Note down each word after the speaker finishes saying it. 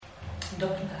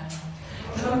Dobar dan.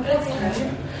 Da vam predstavim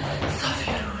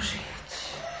Sofiju Ružić.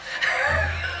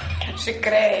 She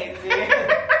crazy.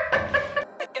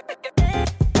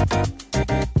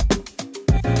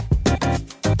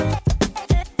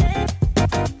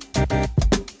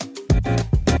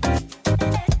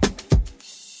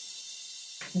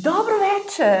 Dobro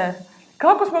veče!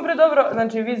 Kako smo dobro,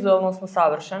 znači vizualno smo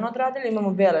savršeno odradili, imamo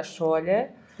bele šolje.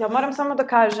 Ja moram samo da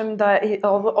kažem da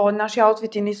naši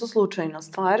outfiti nisu slučajna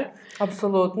stvar.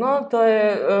 Apsolutno, to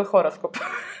je horoskop.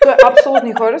 To je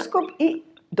apsolutni horoskop i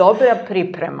dobra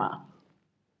priprema.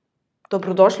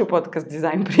 Dobrodošli u podcast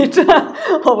Dizajn priča.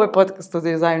 Ovo je podcast o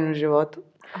dizajnu u životu.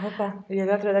 Opa, jel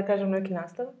ja treba da kažem neki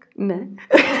nastavak? Ne.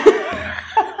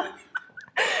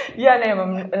 Ja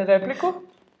nemam repliku.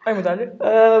 Ajmo dalje.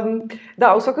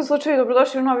 Da, u svakom slučaju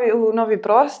dobrodošli u novi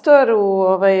prostor,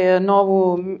 u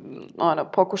novu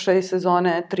pokušaj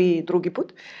sezone 3 drugi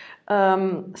put.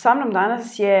 Sa mnom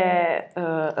danas je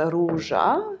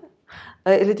Ruža,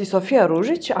 ili ti Sofija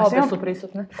Ružić. Obe su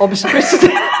prisutne. Obe su prisutne.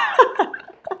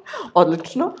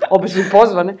 Odlično, obe su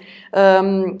pozvane.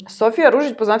 Sofija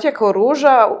Ružić, poznatija kao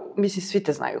Ruža, mislim svi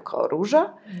te znaju kao Ruža.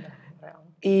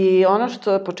 I ono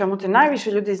po čemu te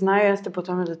najviše ljudi znaju jeste po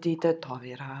tome da ti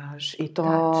tetoviraš i to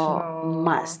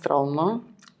maestralno.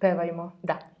 Pevajmo,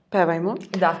 da. Pevajmo?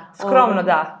 Da, skromno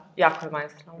da, jako je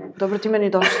maestralno. Dobro ti meni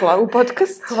došla u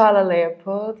podcast. Hvala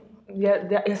lepo.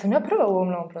 Ja sam prva u ovom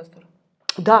novom prostoru?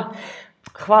 Da.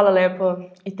 Hvala lepo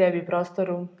i tebi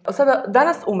prostoru. Sada,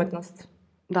 danas umetnost.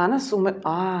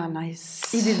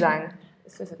 Nice. I dizajn.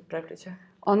 Sve se prepliče.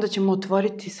 Onda ćemo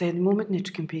otvoriti sa jednim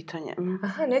umetničkim pitanjem.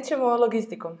 Aha, nećemo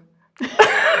logistikom.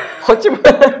 Hoćemo.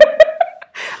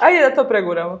 Ajde da to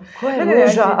preguramo. Ko je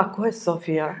Ruža, a ko je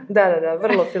Sofija? Da,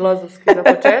 vrlo filozofski za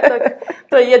početak.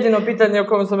 To je jedino pitanje o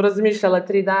kojem sam razmišljala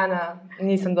 3 dana.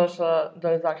 Nisam došla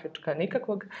do zaključka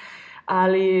nikakvog.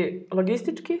 Ali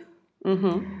logistički,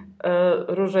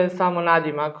 Ruža je samo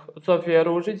nadimak. Sofija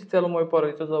Ružić, celu moju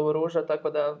porodicu zovu Ruža, tako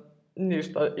da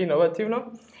ništa inovativno.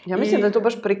 Ja mislim da je to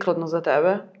baš prikladno za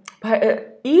tebe. Pa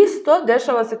isto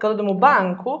dešava se kad odem u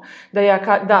banku, da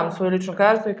ja dam svoju ličnu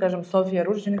kartu i kažem Sofija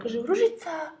Ružić, i ne kažem Ružica.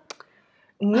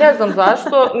 Ne znam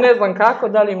zašto, ne znam kako,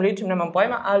 da li im ličim, nemam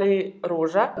pojma, ali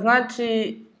Ruža.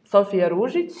 Znači, Sofija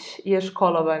Ružić je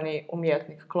školovani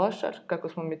umjetnik klošar, kako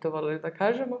smo mi to volili da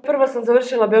kažemo. Prvo sam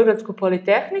završila Beogradsku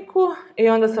politehniku i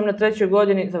onda sam na 3.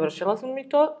 godini, završila sam i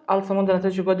to, ali sam onda na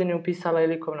 3. godini upisala i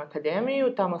likovnu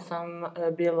akademiju. Tamo sam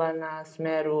bila na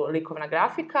smeru likovna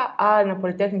grafika, a na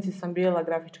politehnici sam bila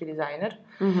grafički dizajner.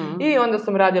 I onda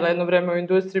sam radila jedno vreme u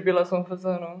industriji, bila sam u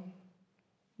fazonu.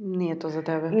 Nije to za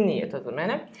tebe. Nije to za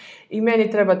mene. I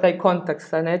meni treba taj kontakt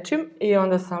sa nečim i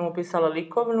onda sam upisala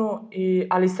likovnu,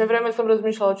 ali sve vreme sam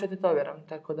razmišljala da tetoviram,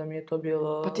 tako da mi je to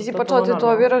bilo... Pa ti si počela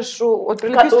tetoviraš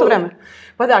otprilike isto vreme?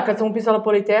 Pa da, kad sam upisala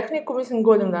politehniku, mislim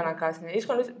godinu dana kasnije.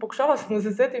 Iskreno, pokušavala sam da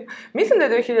se setim, mislim da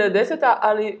je 2010.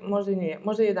 ali možda i nije,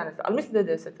 možda i 11. Ali mislim da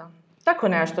je 10. Tako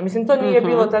nešto, mislim to nije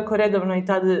bilo tako redovno i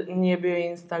tad nije bio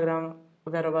Instagram,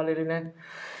 verovali ili ne.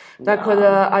 Tako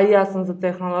da, a ja sam za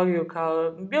tehnologiju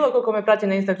kao, bilo koliko me prati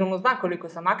na Instagramu zna koliko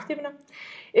sam aktivna.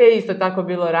 Isto tako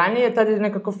bilo ranije, tad je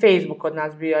nekako Facebook od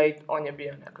nas bio i on je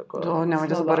bio nekako... Nemoj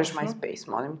da zaboriš MySpace,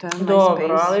 molim te.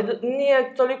 Dobro, ali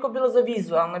nije toliko bilo za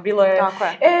vizualno, bilo je... Tako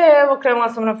je. Evo, krenula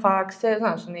sam na fakse,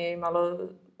 znaš, nije imalo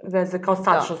veze kao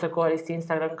sad što se koristi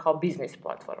Instagram kao biznis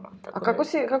platforma. A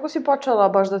kako si počela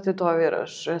baš da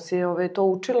tetoviraš? Jesi to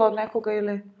učila od nekoga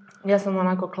ili... Ja sam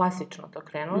onako klasično to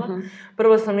krenula.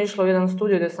 Prvo sam išla u jedan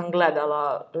studio gdje sam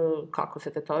gledala kako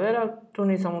se tetovira. Tu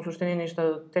nisam u suštini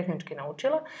ništa tehnički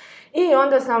naučila. I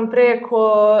onda sam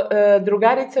preko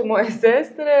drugarice moje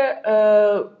sestre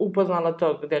upoznala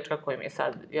tog dečka koji mi je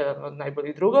sad jedan od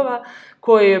najboljih drugova,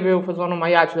 koji je bio u fazonu, ma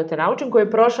ja ću da te naučim, koji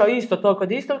je prošao isto to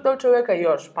kod istog tog čovjeka i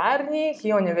još par njih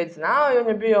i on je već znao i on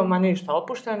je bio, ma ništa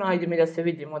opušteno, ajde mi da se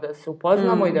vidimo, da se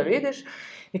upoznamo i da vidiš.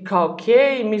 I kao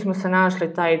okej, mi smo se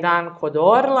našli taj dan kod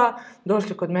Orla,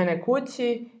 došli kod mene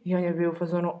kući i on je bio u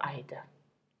fazonu, ajde.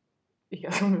 I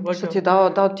ja sam mi što ti je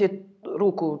dao ti je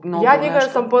ruku, nogu, ja njega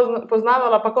sam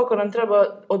poznavala, pa koliko nam treba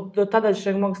do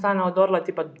tadašnjeg mog stana od Orla,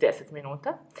 tipa 10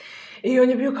 minuta. I on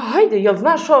je bio kao, ajde, jel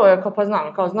znaš ovo? Ja kao, pa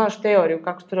znam, kao, znaš teoriju,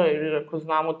 kako se radi? I rekao,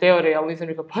 znam u teoriji, ali nisam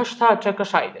rekao, pa šta,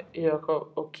 čekaš, ajde. I ja kao,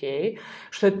 okej.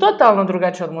 Što je totalno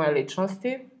drugačije od moje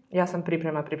ličnosti. Ja sam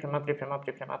priprema.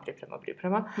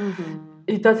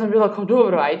 I tad sam bila kao,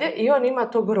 dobro, ajde. I on ima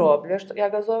to groblje, što ja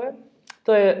ga zovem.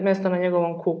 To je mjesto na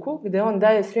njegovom kuku, gdje on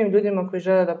daje svim ljudima koji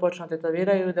žele da počnu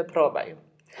tetoviraju da probaju.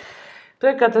 To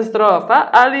je katastrofa,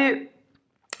 ali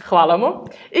Hvala mu.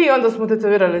 I onda smo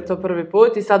tetovirali to prvi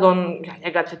put i sad ja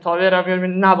njega tetoviram jer mi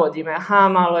navodi me,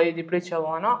 malo idi pričalo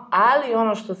ono, ali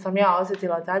ono što sam ja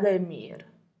osjetila tada je mir.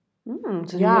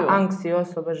 Ja, anksi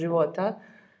osoba života,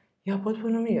 ja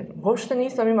potpuno mir. Uopšte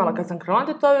nisam imala, kad sam krenula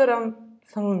tetoviram,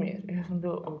 samo mir. Ja sam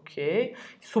bila, okej.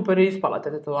 Super je ispala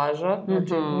ta tetovaža.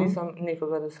 Znači, nisam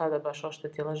nikoga do sada baš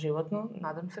oštetila životno.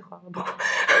 Nadam se, hvala Bogu.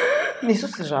 Nisu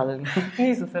se žalili.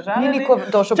 Nisu se žalili. Nije niko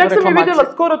došao po reklamaciju. Čak sam je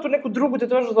vidjela skoro tu neku drugu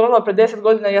tetovažu zaradila pre 10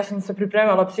 godina i ja sam se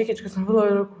pripremala psihički. Sam bila i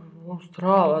rekao,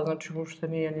 strava, znači uopšte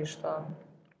nije ništa.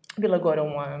 Bila gore u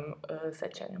mojem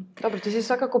sećanju. Dobro, ti si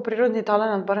svakako prirodni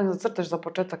talent, barem za crtež za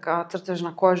početak, a crtež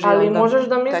na koži... Ali možeš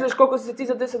da misliš koliko si ti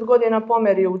za 10 godina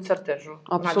pomerio u crtežu.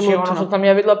 Apsolutno. Znači, ono što sam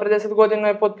ja videla pre 10 godina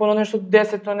je potpuno nešto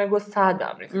deseto nego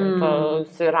sada. Mislim, to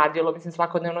se radilo,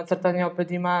 svakodnevno crtanje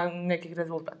opet ima nekih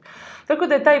rezultata. Tako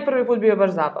da je taj prvi put bio baš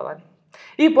zabavan.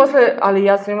 I posle, ali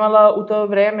ja sam imala u to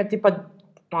vreme tipa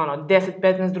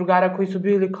 10-15 drugara koji su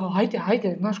bili kao,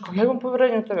 ajde, znaš, kao ja imam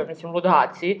poverenje u tebe,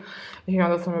 ludaci. I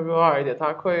onda sam je bila, ajde,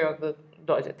 tako, i onda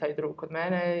dođe taj drug kod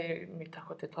mene i mi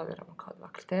tako tetoviramo kao dva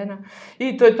kretena.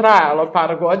 I to je trajalo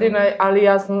par godina, ali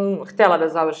ja sam htjela da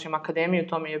završim akademiju,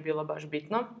 to mi je bilo baš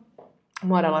bitno.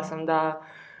 Morala sam da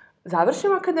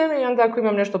završim akademiju i onda ako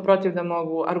imam nešto protiv da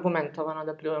mogu argumentovano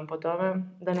da pljujem po tome,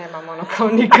 da nemam kao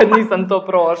nikad nisam to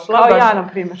prošla. Kao ja, na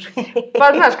primjer.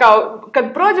 Pa znaš, kao,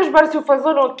 kad prođeš bar si u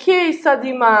fazonu, okej, sad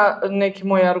ima neki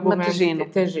moj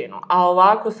argument. Težinu. A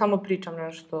ovako samo pričam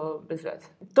nešto bez veze.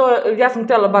 Ja sam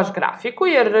htjela baš grafiku,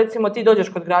 jer recimo ti dođeš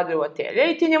kod grade u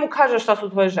atelje i ti njemu kažeš šta su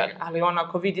tvoje želje. Ali on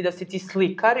ako vidi da si ti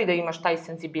slikar i da imaš taj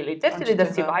senzibilitet ili da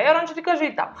si vajar, on će ti kaže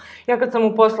i tako. Ja kad sam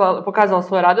mu pokazala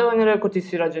svoje radove, on je rekao ti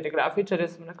si rađeni grafičar, ja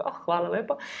sam rekao, hvala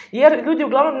lepo. Jer ljudi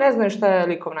uglavnom ne znaju šta je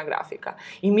likovna grafika.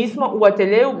 I mi smo u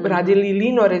ateljeju radili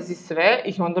linorez i sve,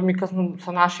 i onda mi kad smo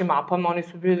sa našim mapama, oni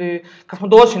su bili, kad smo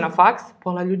došli na faks,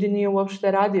 pola ljudi nije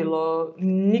uopšte radilo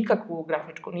nikakvu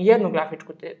grafičku, ni jednu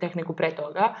grafičku tehniku pre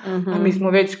toga, a mi smo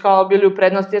već kao bili u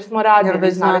prednosti jer smo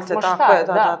radili, znali smo šta.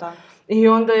 Da. I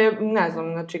onda je, ne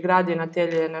znam, znači grad i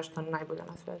atelje je nešto najbolje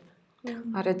na svetu.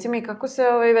 A reci mi, kako se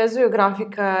vezuju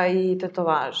grafika i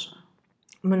tetovaža?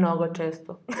 Mnogo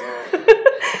često.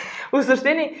 U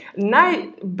suštini,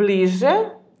 najbliže,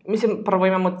 prvo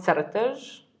imamo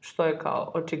crtež, što je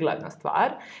kao očigledna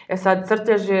stvar. Sad,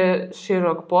 crtež je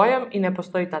širok pojam i ne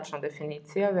postoji tačna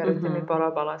definicija. Verujte mi,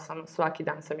 probala sam, svaki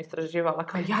dan sam istraživala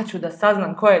kao ja ću da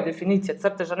saznam koja je definicija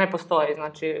crteža. Ne postoji,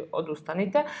 znači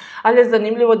odustanite. Ali je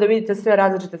zanimljivo da vidite sve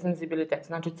različite senzibilitete.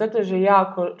 Znači, crtež je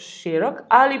jako širok,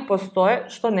 ali postoje,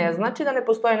 što ne znači da ne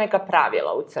postoje neka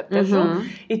pravila u crtežu.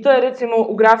 I to je recimo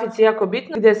u grafici jako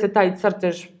bitno, gdje se taj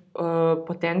crtež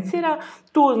potencira.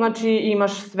 Tu znači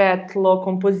imaš svetlo,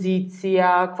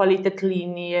 kompozicija, kvalitet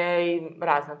linije i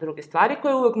razne druge stvari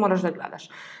koje uvijek moraš da gledaš.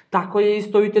 Tako je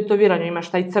isto i u tetoviranju,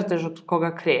 imaš taj crtež od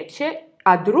koga kreće,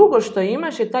 a drugo što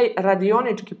imaš je taj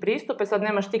radionički pristup, sad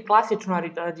nemaš ti klasičnu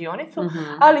radionicu,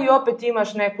 ali opet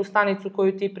imaš neku stanicu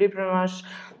koju ti pripremaš,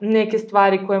 neke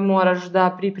stvari koje moraš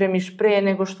da pripremiš pre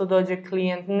nego što dođe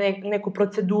klijent, neku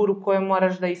proceduru koju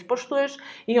moraš da ispoštuješ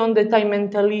i onda je taj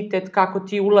mentalitet kako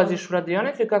ti ulaziš u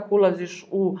radionicu i kako ulaziš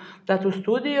u tatu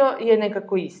studio je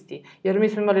nekako isti. Jer mi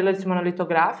smo imali recimo na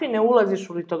litografiji, ne ulaziš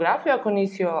u litografiju ako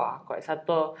nisi ovako. Sad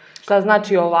to, šta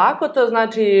znači ovako? To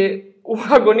znači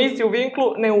ako nisi u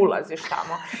vinklu, ne ulaziš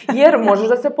tamo. Jer možeš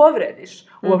da se povrediš.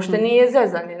 Uopšte nije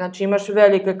zezanje. Znači imaš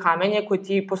velike kamenje koji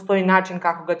ti postoji način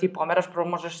kako ga ti pomeraš. Prvo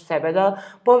možeš sebe da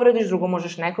povrediš, drugo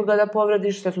možeš nekoga da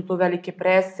povrediš. Sve su to velike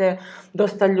prese,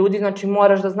 dosta ljudi. Znači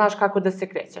moraš da znaš kako da se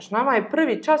krećeš. Nama je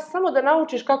prvi čas samo da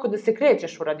naučiš kako da se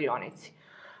krećeš u radionici.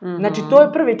 Znači, to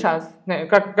je prvi čas,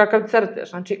 kakav crtež,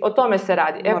 znači, o tome se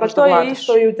radi. Pa to je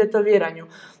isto i u tetoviranju.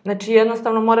 Znači,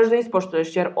 jednostavno moraš da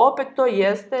ispoštuješ, jer opet to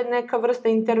jeste neka vrsta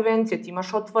intervencije, ti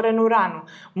imaš otvorenu ranu.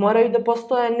 Moraju da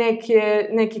postoje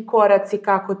neki koraci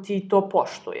kako ti to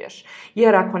poštuješ.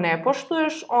 Jer ako ne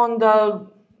poštuješ, onda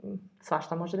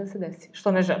svašta može da se desi,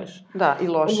 što ne želiš. Da, i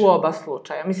loše. U oba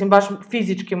slučaja. Baš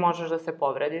fizički možeš da se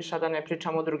povrediš, a da ne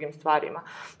pričamo o drugim stvarima.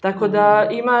 Tako da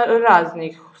ima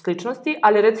raznih sličnosti,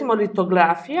 ali recimo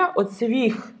litografija od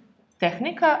svih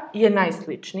tehnika je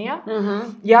najsličnija.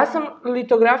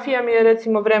 Litografija mi je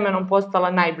recimo vremenom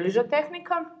postala najbliža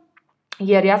tehnika,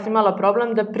 jer ja sam imala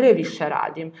problem da previše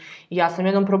radim. Ja sam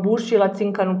jednom probušila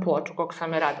cinkanu ploču, koliko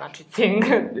sam je rad, znači cink.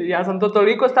 Ja sam to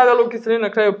toliko stavila u kiselinu,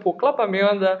 na kraju pukla, pa mi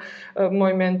onda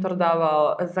moj mentor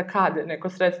davao za kade neko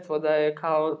sredstvo da je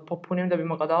kao popunim da bi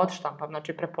mogla da odštampam.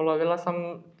 Znači prepolovila sam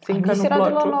cinkanu ploču. A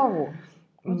nisi radila novu?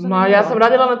 Ma, ja sam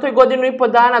radila na toj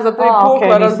 1.5 dana, zato i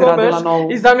pukla, razumeš?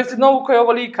 I zamisli novu koja je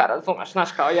ovolika, razumeš?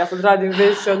 Znaš, kao, ja sad radim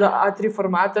više od A3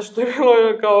 formata, što je bilo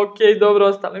kao, okej, dobro,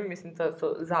 ostale, mislim, to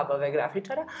su zabave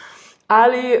grafičara.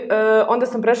 Ali onda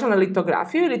sam prešla na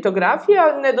litografiju i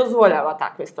litografija ne dozvoljava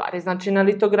takve stvari. Znači, na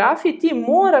litografiji ti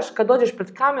moraš, kad dođeš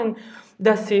pred kamen,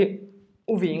 da si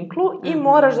u vinklu i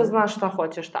moraš da znaš šta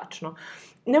hoćeš tačno.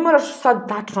 Ne moraš sad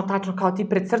tačno kao ti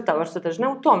precrtavaš crtež, ne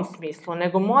u tom smislu,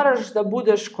 nego moraš da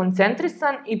budeš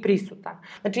koncentrisan i prisutan.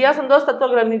 Znači, ja sam dosta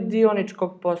tog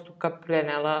radioničkog postupka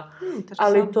prenela,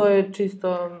 ali to je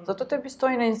čisto... Zato tebi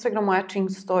stoji na Instagramu etching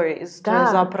stories, to je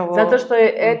zapravo... zato što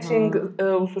je etching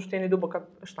u suštini duboka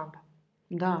štampa.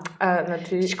 Da.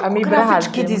 Znači, a mi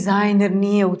grafički dizajner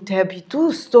nije u tebi.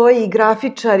 Tu stoji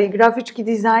grafičar i grafički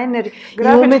dizajner i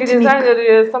umetnik. Grafički dizajner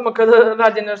je samo kada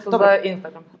radi nešto za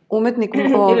Instagram. Umetnik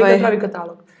ili kad pravi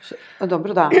katalog.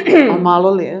 Dobro, da. A malo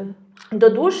li je?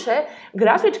 Doduše,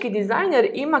 grafički dizajner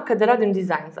ima kada radim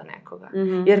dizajn za nekoga.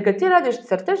 Jer kad ti radiš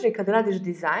crtež i kad radiš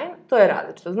dizajn, to je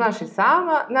različito. Znaš i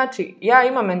sama, znači, ja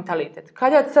imam mentalitet.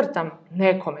 Kad ja crtam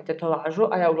nekome tetovažu,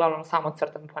 a ja uglavnom samo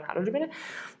crtam po narudžbine,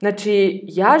 znači,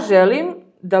 ja želim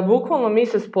da bukvalno mi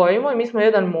se spojimo i mi smo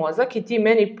jedan mozak i ti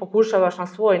meni pokušavaš na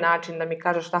svoj način da mi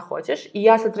kažeš šta hoćeš i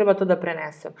ja sad treba to da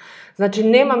prenesem. Znači,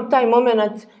 nemam taj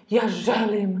moment,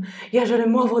 ja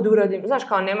želim ovo da uradim. Znaš,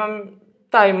 kao, nemam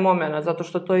taj moment, zato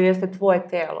što to jeste tvoje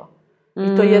telo.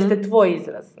 I to jeste tvoj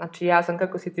izraz. Znači, ja sam,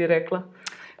 kako si ti rekla,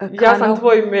 ja sam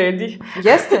tvoj medij.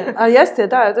 Jeste,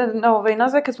 da.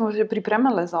 Nazve kad smo se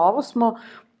pripremale za ovo smo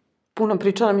puno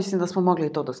pričala, mislim da smo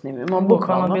mogli to da snimimo.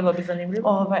 Bukvalno, bilo bi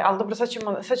zanimljivo. Ali dobro,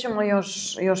 sad ćemo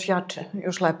još jače,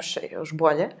 još lepše, još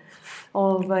bolje.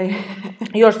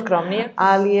 Još skromnije.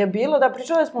 Ali je bilo, da,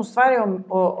 pričali smo u stvari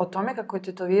o tome kako je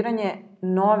tetoviranje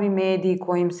novi medij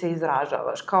kojim se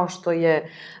izražavaš. Kao što je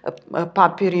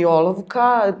papir i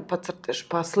olovka, pa crteš,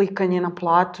 pa slikanje na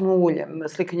platnu uljem,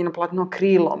 slikanje na platnu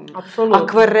akrilom,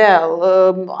 akvarel,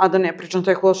 a da ne pričam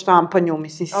tako o štampanju,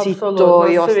 mislim, sito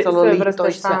i ostalo lito i sve. Sve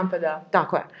vrste štampe, da.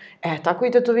 Tako je. Tako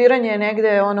i tetoviranje je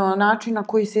negde način na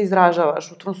koji se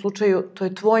izražavaš. U tom slučaju, to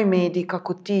je tvoj medij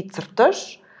kako ti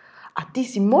crtaš, a ti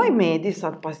si moj medij,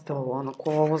 sad pazite ovo,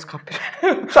 ko ovo skapira.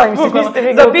 Šalim se, niste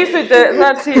vi... Zapisujte,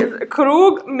 znači,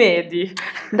 krug medij.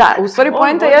 Da, u stvari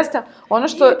poenta jeste ono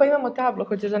što... Pa imamo tablo,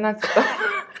 hoćeš da nacrtam.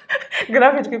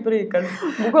 Grafički prikaz.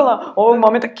 Bukvalno, ovog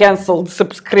momenta cancelled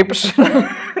subscription.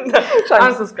 Da,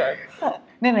 unsubscribe.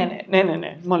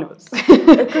 Ne, molim vas.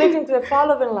 Clicking to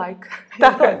follow and like.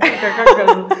 Tako je. Kako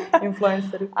kažu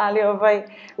influenceri. Ali,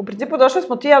 u principu došli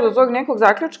smo ti ja do tog nekog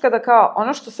zaključka da kao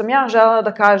ono što sam ja želela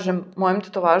da kažem mojim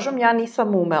tetovažom, ja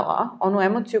nisam umela. Onu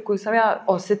emociju koju sam ja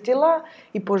osetila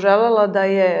i poželela da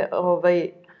je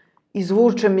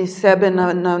izvučem iz sebe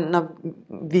na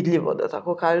vidljivo, da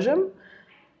tako kažem.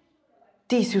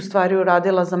 Ti si u stvari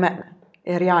uradila za mene,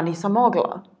 jer ja nisam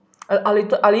mogla.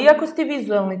 Ali iako si ti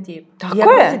vizualni tip. Tako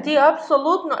iako je. Si ti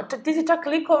apsolutno, ti si čak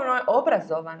likovno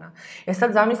obrazovana.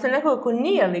 Sad zamisli nekoga ko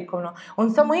nije likovno. On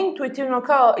samo intuitivno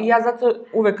kao, ja zato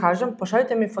uvek kažem,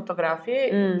 pošaljite mi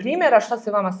fotografije primjera šta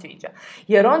se vama sviđa.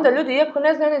 Jer onda ljudi, iako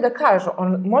ne znaju ni da kažu,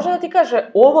 on može da ti kaže,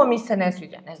 ovo mi se ne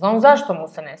sviđa. Ne znam zašto mu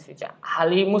se ne sviđa,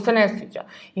 ali mu se ne sviđa.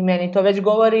 I meni to već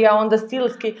govori, ja onda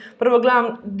stilski, prvo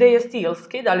gledam gde je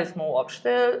stilski, da li smo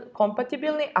uopšte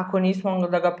kompatibilni, ako nismo, onda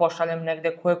da ga pošaljem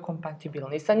negde ko je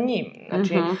kompatibilni sa njim.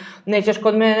 Znači, nećeš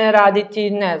kod mene raditi,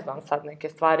 ne znam, sad neke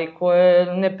stvari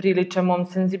koje ne priliče mom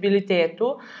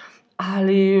senzibilitetu,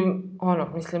 ali,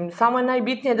 mislim, samo je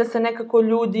najbitnije da se nekako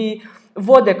ljudi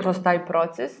vode kroz taj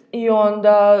proces i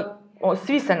onda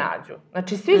svi se nađu.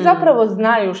 Znači, svi zapravo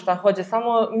znaju šta hoće,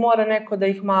 samo mora neko da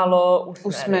ih malo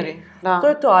usmeri. Da. To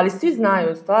je to, ali svi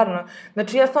znaju, stvarno.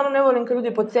 Znači, ja stvarno ne volim kad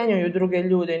ljudi podcenjuju druge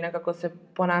ljude i nekako se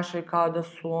ponašaju kao da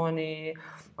su oni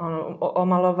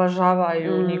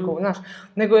omalovažavaju njihovu, znaš.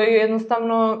 Nego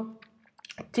jednostavno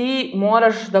ti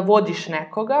moraš da vodiš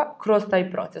nekoga kroz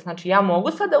taj proces. Znači, ja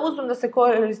mogu sad da uzmem da se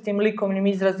koristim likovnim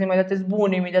izrazima i da te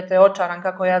zbunim i da te očaram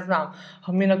kako ja znam.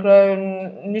 A mi na kraju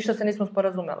ništa se nismo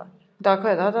sporazumele.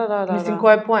 Dakle, da. Mislim,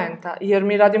 koja je poenta? Jer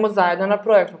mi radimo zajedno na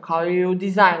projektu, kao i u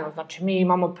dizajnu. Znači, mi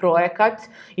imamo projekat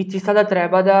i ti sada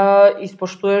treba da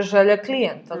ispoštuješ želje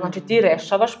klijenta. Znači, ti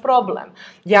rešavaš problem.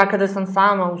 Ja kada sam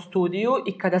sama u studiju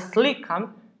i kada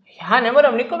slikam, ja ne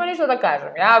moram nikome ništa da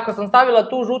kažem. Ja ako sam stavila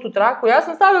tu žutu traku, ja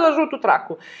sam stavila žutu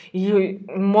traku. I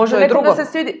može nekom da se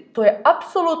svidi. To je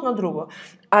apsolutno drugo.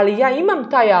 Ali ja imam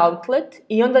taj outlet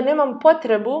i onda nemam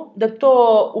potrebu da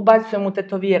to ubacujem u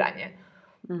tetoviranje.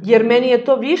 Jer meni je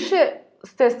to više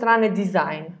s te strane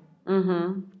dizajn.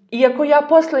 Iako ja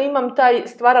posle imam taj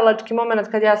stvaralački moment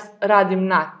kad ja radim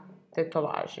na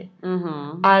tetovaži.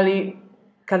 Ali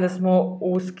kada smo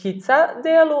u skica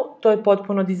delu, to je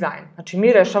potpuno dizajn. Znači,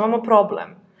 mi rešavamo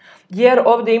problem. Jer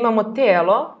ovde imamo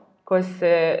telo koje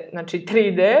se, znači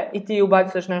 3D i ti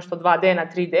ubacuješ nešto 2D na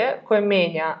 3D koje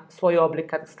menja svoj oblik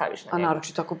kad staviš na njega. A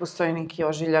naročito ako postoji neki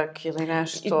ožiljak ili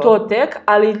nešto. I to tek,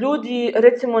 ali ljudi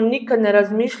recimo nikad ne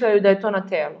razmišljaju da je to na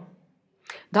telu.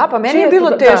 Da, pa meni je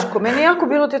bilo teško. Meni je jako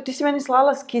bilo teško. Ti si meni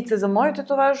slala skice za moju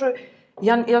tetovažu.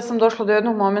 Ja sam došla do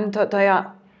jednog momenta da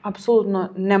ja apsolutno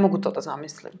ne mogu to da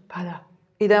zamislim. Pa da.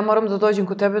 I da ja moram da dođem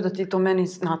kod tebe da ti to meni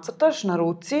nacrtaš na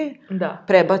ruci,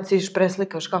 prebaciš,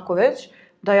 preslikaš, kako već,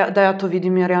 da ja to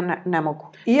vidim jer ja ne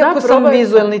mogu. Iako sam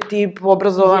vizuelni tip,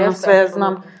 obrazovana, sve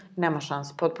znam, nema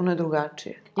šanse, potpuno je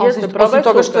drugačije. Osim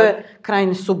toga što je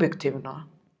krajnje subjektivno.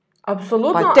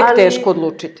 Apsolutno, ali... Pa je tek teško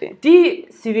odlučiti. Ti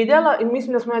si vidjela, i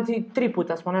mislim da smo 3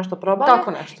 puta smo nešto probali.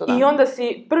 Tako nešto, da. I onda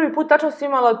si, prvi put tačno si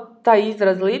imala taj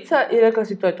izraz lica i rekla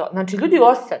si to je to. Znači, ljudi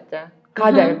osjete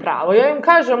kada je pravo. Ja im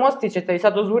kažem, osjetit ćete i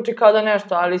sad to zvuči kao da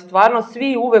nešto, ali stvarno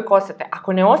svi uvek osjete.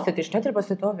 Ako ne osjetiš, ne treba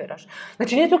se to overaš.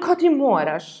 Znači, nije to kao ti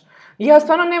moraš. Ja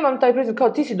stvarno nemam taj pristup, kao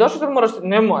ti si došao, sad moraš,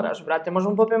 ne moraš, brate,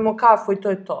 možemo popijemo kafu i to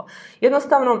je to.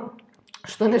 Jednostavno,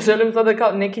 što ne želim sada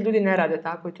kao, neki ljudi ne rade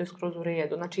tako i to je skroz u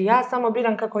redu. Znači, ja samo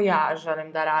biram kako ja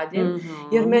želim da radim,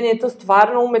 jer meni je to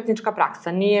stvarno umetnička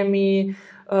praksa. Nije mi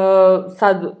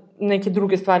sad neke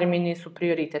druge stvari mi nisu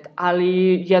prioritet,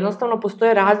 ali jednostavno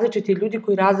postoje različiti ljudi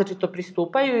koji različito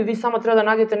pristupaju i vi samo treba da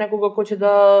nađete nekoga ko će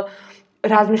da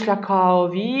razmišlja kao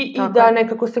vi i da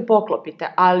nekako se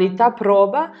poklopite. Ali ta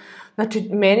proba, znači,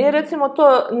 meni je recimo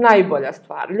to najbolja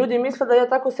stvar. Ljudi misle da ja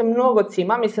tako se mnogo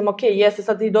cimam, mislim, jeste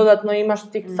sad ti dodatno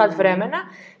imaš tih sad vremena,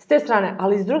 s te strane,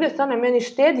 ali s druge strane meni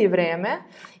štedi vreme,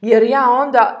 jer ja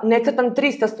onda ne crtam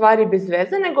 300 stvari bez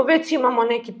veze, nego već imamo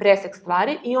neki presek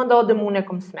stvari i onda odemo u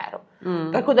nekom smeru.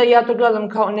 Tako da ja to gledam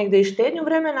kao negde i štednju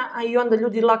vremena, a i onda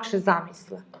ljudi lakše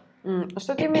zamisle. A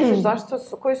što ti misliš,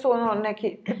 koji su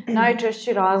neki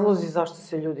najčešći razlozi zašto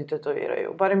se ljudi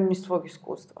tetoviraju, barem iz tvojeg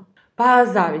iskustva? Pa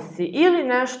zavisi. Ili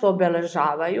nešto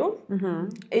obeležavaju,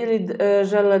 ili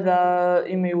žele da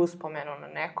imaju uspomenu na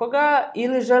nekoga,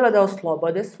 ili žele da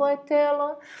oslobode svoje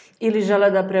telo, ili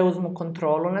žele da preuzmu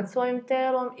kontrolu nad svojim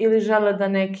telom, ili žele da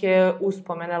neke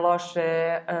uspomene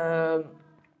loše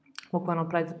bukvalno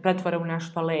pretvore u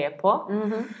nešto lepo.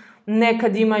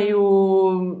 Nekad imaju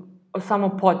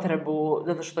samo potrebu,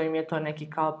 zato što im je to neki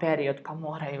kao period, pa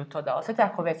moraju to da osjete.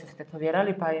 Ako već su se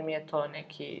tetovirali, pa im je to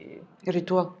neki...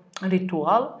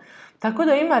 Ritual. Tako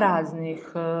da ima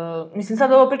raznih... Mislim,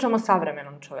 sad ovo pričamo o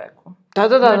savremenom čoveku.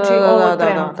 Znači, ovo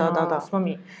trenutno smo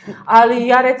mi. Ali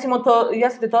ja recimo ja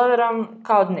se tetoviram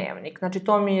kao dnevnik. Znači,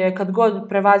 to mi je kad god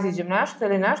prevaziđem nešto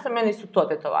ili nešto, meni su to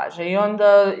tetovaže. I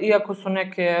onda, iako su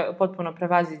neke potpuno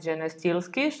prevaziđene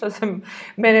stilski, što se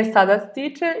mene sada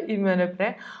tiče i mene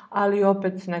pre, ali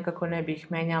opet nekako ne bih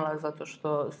ih menjala zato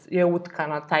što je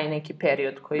utkana taj neki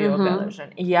period koji je obeležen.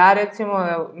 I ja recimo,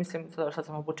 mislim, sad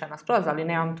sam obučena skroz, ali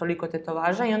nemam toliko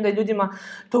tetovaža i onda je ljudima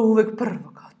to uvek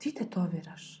prvo, kao ti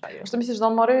tetoviraš. Što misliš, da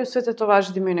moraju sve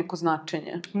tetovaže da imaju neko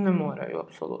značenje? Ne moraju,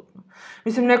 apsolutno.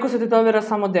 Mislim, neko se tetovira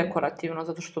samo dekorativno,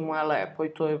 zato što mu je lepo i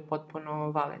to je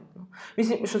potpuno validno.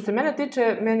 Mislim, što se mene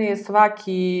tiče, meni je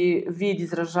svaki vid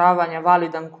izražavanja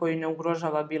validan koji ne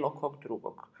ugrožava bilo kog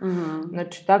drugog.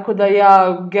 Znači, tako da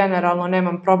ja generalno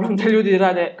nemam problem da ljudi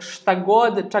rade šta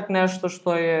god, čak nešto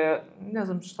što je, ne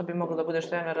znam šta bi moglo da bude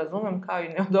što ja ne razumem, kao i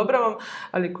ne odobravam,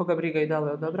 ali koga briga i da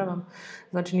li odobravam.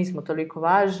 Znači, nismo toliko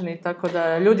važni, tako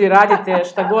da ljudi radite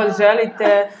šta god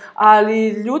želite, ali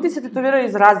ljudi se tetoviraju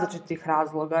iz različitih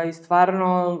razloga i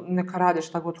stvarno neka rade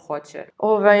šta god hoće.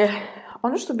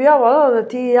 Ono što bi ja voljela da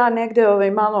ti i ja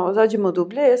negde malo zađemo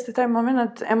dublje, jeste taj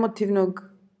moment emotivnog,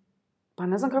 pa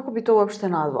ne znam kako bi to uopšte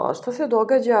nazvala. Šta se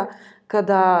događa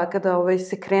kada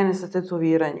se krene sa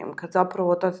tetoviranjem, kad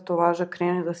zapravo ta tetovaža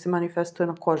krene da se manifestuje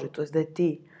na koži, to je da je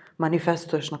ti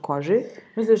manifestuješ na koži.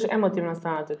 Misliš emotivna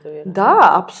strana tetoviranja?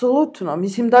 Da, apsolutno.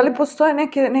 Mislim, da li postoje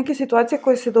neke situacije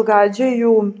koje se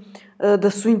događaju da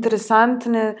su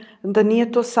interesantne, da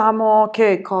nije to samo,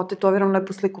 kao tetoviram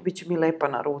lepu sliku, bit će mi lepa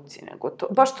na ruci, nego to,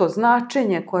 baš to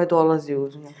značenje koje dolazi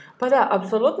uz nju. Pa da,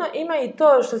 apsolutno ima i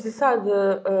to što si sad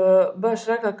baš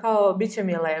rekla kao bit će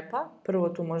mi lepa. Prvo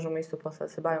tu možemo isto posle da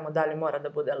se bavimo da li mora da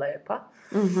bude lepa.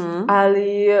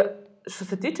 Ali što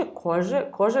se tiče kože,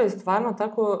 koža je stvarno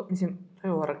tako, mislim, to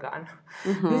je organ.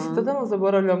 Mi se totalno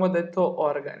zaboravljamo da je to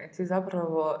organ. Ti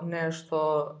zapravo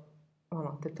nešto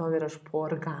tetoviraš po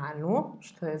organu,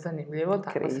 što je zanimljivo,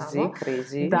 tako samo.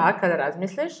 Crazy. Da, kada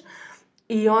razmisliš.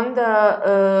 I onda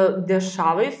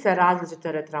dešavaju se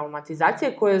različite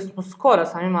retraumatizacije koje smo skoro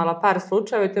sam imala par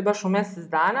slučajeva i to je baš u mjesec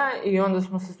dana i onda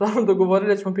smo se stvarno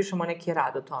dogovorili da ćemo pišemo neki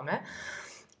rad o tome.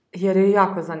 jer je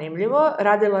jako zanimljivo.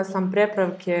 Radila sam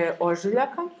prepravke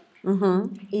ožiljaka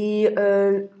i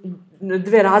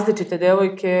 2 različite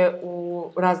devojke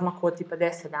u razmaku od tipa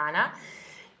 10 dana.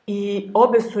 I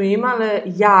obe su imale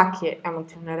jake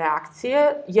emotivne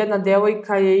reakcije. Jedna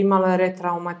devojka je imala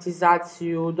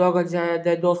retraumatizaciju događaja da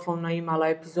je doslovno imala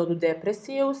epizodu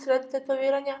depresije usred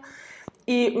tetoviranja.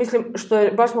 I mislim,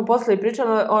 baš smo posle i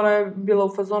pričali, ona je bila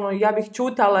u fazonu, ja bih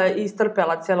ćutala i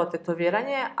istrpela cijelo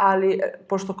tetoviranje, ali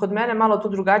pošto kod mene malo to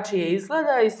drugačije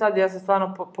izgleda i sad ja se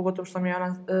stvarno, pogotovo što mi je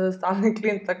ona stalni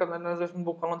klijent, tako da ne znam, smo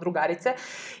bukvalno drugarice,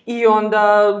 i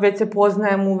onda već se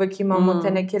poznajem, uvek imamo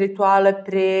te neke rituale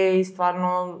pre i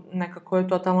stvarno nekako je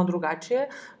totalno drugačije,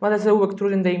 mada se uvek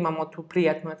trudim da imamo tu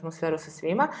prijatnu atmosferu sa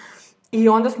svima. I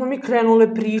onda smo mi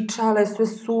krenule, pričale, sve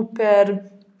super,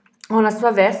 ona sva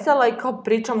vesela i kao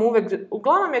pričam uvek,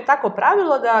 uglavnom je tako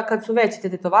pravilo da kad su veći te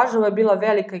tetovaže, ova je bila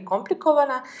velika i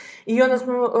komplikovana i onda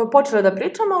smo počele da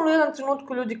pričamo, ali u jednom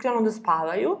trenutku ljudi krenu da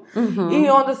spavaju i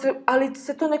onda ali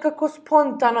se to nekako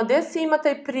spontano desi, ima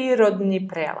taj prirodni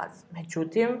prelaz.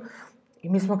 Međutim, i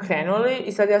mi smo krenuli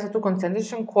i sad ja se tu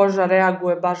koncentrišem, koža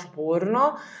reaguje baš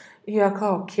burno i ja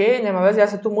kao, okej, nema veze, ja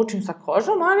se tu mučim sa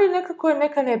kožom, ali nekako je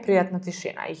neka neprijatna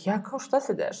tišina. I ja kao, šta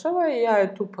se dešava? I ja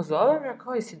je tu pozovem, ja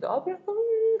kao, jesi dobro?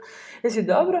 Jesi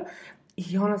dobro?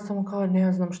 I ona samo kao,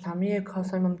 ne znam šta mi je, kao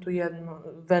sad imam tu jednu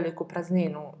veliku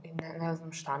prazninu i ne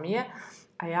znam šta mi je.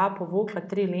 A ja povukla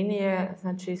 3 linije,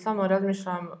 znači samo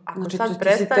razmišljam, ako sad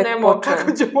prestanemo,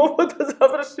 kako ćemo ovo da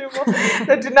završimo.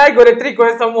 Znači najgore 3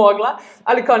 koje sam mogla,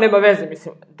 ali kao nema veze,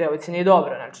 mislim, devojci nije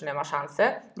dobro, znači nema šanse.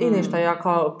 I ništa, ja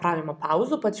kao pravimo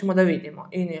pauzu pa ćemo da vidimo.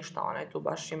 I ništa, ona je tu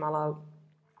baš imala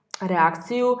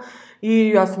reakciju i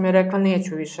ja sam je rekla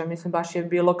neću više, mislim baš je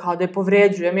bilo kao da je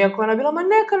povređujem, iako ona bila, ma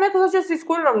neka, znači ja se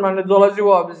iskuriram, ma ne dolazi u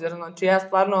obzir, znači ja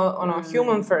stvarno,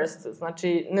 human first,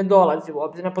 znači ne dolazi u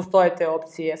obzir, ne postoje te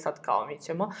opcije, sad kao mi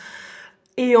ćemo.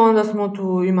 I onda smo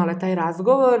tu imale taj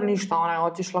razgovor, ništa, ona je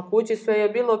otišla kući, sve je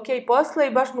bilo okej posle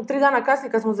i baš smo 3 dana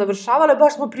kasnije kad smo završavale,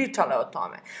 baš smo pričale o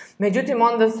tome. Međutim,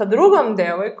 onda sa drugom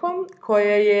devojkom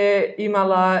koja je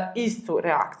imala istu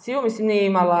reakciju, mislim nije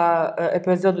imala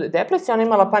epizodu depresije, ona je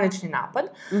imala panični napad.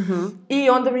 I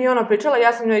onda mi je ona pričala,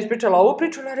 ja sam njoj ispričala ovu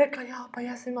priču, ona je rekla, pa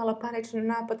ja sam imala panični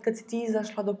napad kad si ti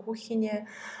izašla do kuhinje.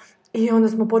 I onda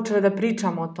smo počeli da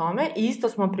pričamo o tome i isto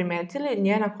smo primetili,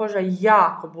 njena koža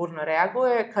jako burno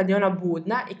reaguje kad je ona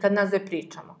budna i kad nas dve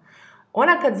pričamo.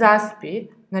 Ona kad zaspi,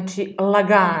 znači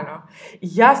lagano,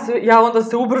 ja onda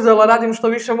se ubrzala, radim što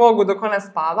više mogu dok ona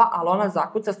spava, ali ona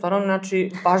zakuca, stvarno,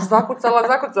 znači, baš zakucala.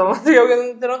 Ja u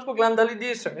jednom trenutku gledam da li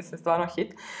diše, mislim, stvarno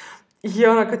hit. I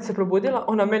ona kad se probudila,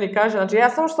 ona meni kaže, znači ja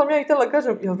samo što sam ja htjela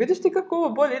kažem, jel vidiš ti kako ovo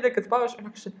bolje ide kad spavaš? Ona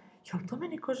kaže, jel to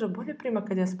meni koža bolje prima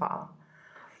kad ja spavam?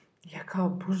 Ja kao,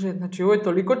 bože, znači ovo je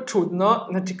toliko čudno,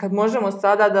 znači kad možemo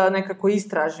sada da nekako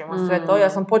istražimo sve to, ja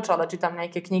sam počela da čitam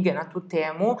neke knjige na tu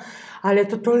temu, ali je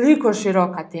to toliko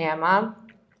široka tema,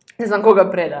 ne znam koga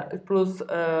preda, plus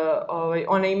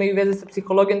one imaju veze sa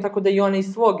psihologijom, tako da i one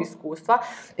iz svog iskustva,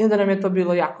 i onda nam je to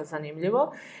bilo jako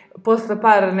zanimljivo. Posle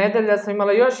par nedelja sam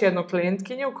imala još jednu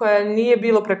klijentkinju koja nije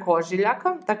bilo preko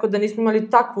ožiljaka, tako da nismo imali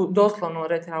takvu doslovnu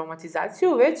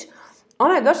retraumatizaciju, već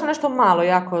ona je došla nešto malo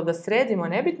jako da sredimo,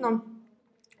 nebitno,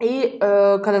 i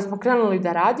kada smo krenuli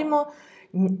da radimo,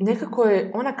 nekako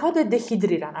je, ona kao da je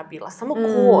dehidrirana bila, samo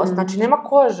kost, znači nema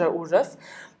kože, užas.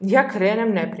 Ja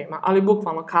krenem, ne prima, ali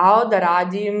bukvalno kao da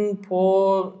radim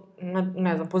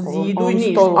po zidu i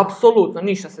ništa, apsolutno,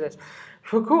 ništa se već.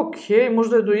 Kao, okej,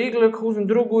 možda je do igle, kao uzmem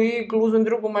drugu iglu, uzmem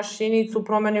drugu mašinicu,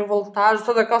 promenim voltažu,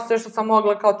 sada kao sve što sam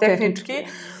mogla kao tehnički.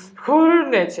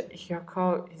 Neće. I ja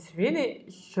kao, izvini,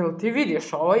 jel ti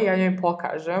vidiš ovo? I ja njoj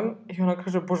pokažem. I ona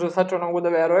kaže, bože, sad ću mogu da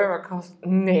verujem. Ja kao,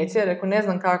 neće. Rekao, ne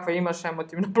znam kakve imaš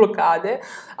emotivne blokade,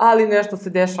 ali nešto se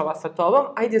dešava sa tobom.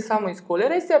 Ajde samo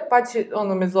iskuliraj se, pa će,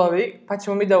 onda me zovi, pa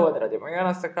ćemo mi da odradimo. I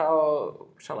ona se kao,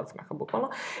 šalac meha bukvalno.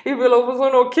 I bila u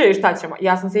fazonu, okej, šta ćemo?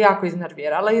 Ja sam se jako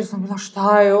iznervirala, jer sam bila,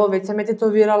 šta je ovo? Već sam je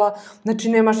tetovirala, znači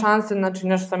nema šanse, znači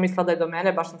nešto sam mislila da je do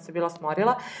mene, baš sam se bila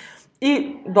smorila.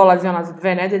 I dolazi ona za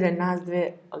 2 nedelje, nas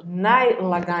dve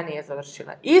najlaganije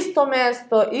završila. Isto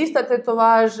mesto, ista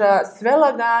tetovaža, sve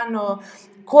lagano,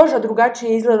 koža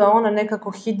drugačije izgleda, ona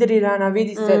nekako hidrirana,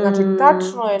 vidi se, znači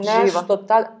tačno je nešto,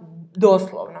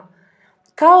 doslovno.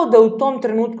 Kao da u tom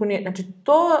trenutku nije, znači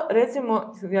to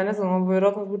recimo, ja ne znam, ovo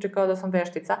vjerojatno zvuči kao da sam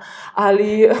veštica,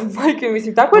 ali, majke,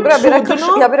 mislim, tako je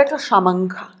čudno. Ja bih rekla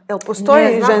šamanka. Jel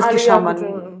postoji ženski šaman?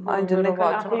 Ajde,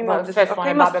 sve su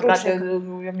one babe, brate,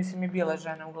 ja mislim i bile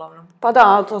žene uglavnom. Pa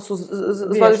da, to su,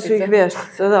 zvali su ih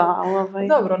vještice, da.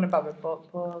 Dobro, one babe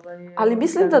ali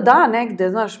mislim da negde,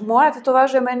 znaš, moja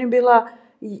tetovaža je meni bila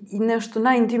i nešto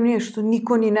najintimnije što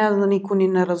niko ni ne zna, niko ni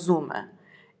ne razume.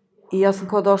 I ja sam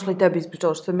kao došla i tebi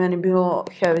ispričala, što je meni bilo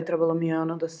heavy, trebalo mi je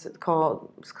ono da se, kao,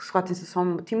 shvatim se s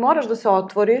vama. Ti moraš da se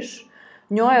otvoriš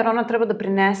njoj, jer ona treba da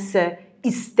prinese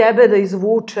iz tebe, da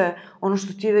izvuče ono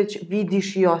što ti već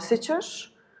vidiš i osjećaš.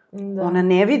 Da. Ona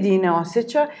ne vidi i ne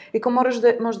osjeća i kao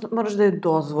moraš da je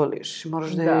dozvoliš,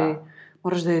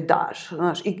 moraš da je daš,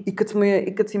 znaš. I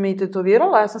kad si me i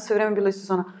tetovirala, ja sam sve vreme bila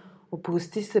isto ona,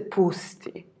 opusti se,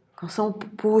 pusti. Kao samo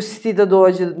pusti da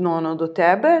dođe do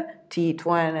tebe, ti i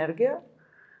tvoja energija,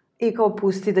 i kao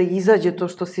pusti da izađe to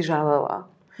što si želela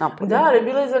napolje. Da, ali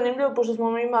bilo je zanimljivo, pošto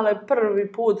smo imale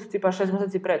prvi put, tipa 6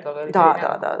 meseci pre toga.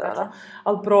 Da.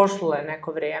 Ali prošlo je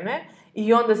neko vrijeme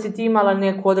i onda si ti imala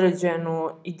neku određenu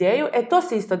ideju. To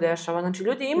se isto dešava. Znači,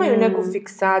 ljudi imaju neku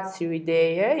fiksaciju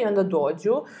ideje i onda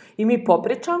dođu i mi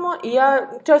popričamo i ja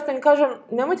često im kažem,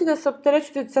 nemojte da se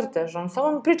opterećujete crtežom,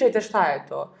 samo mi pričajte šta je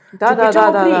to.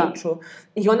 Pričamo priču.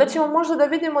 I onda ćemo možda da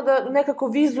vidimo da nekako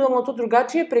vizualno to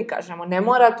drugačije prikažemo. Ne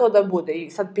mora to da bude. I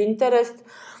sad Pinterest,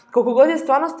 koliko god je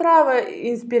stvarno strava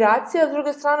inspiracija, s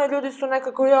druge strane ljudi su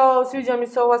nekako, sviđa mi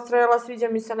se ova strela, sviđa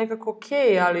mi se nekako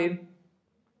okej, ali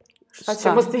šta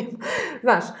ćemo s tim?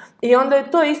 Znaš, i onda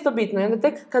je to isto bitno. I onda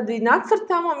tek kad i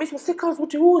nacrtamo, mi smo sve kao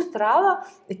zvuči strava,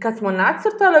 i kad smo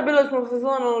nacrtali, bilo smo u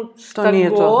sezonu šta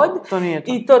god. To nije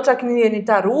to. I to čak nije ni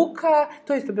ta ruka,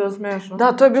 to isto bilo smiješno.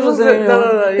 Da, to je bilo zanimljivo.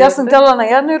 Ja sam tela na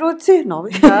jednoj ruci,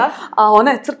 a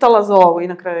ona je crtala za ovu i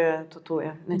na kraju je to tu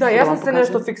je. Da, ja sam se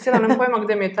nešto fiksirala, nemam pojma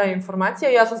gde mi je ta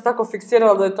informacija, i ja sam se tako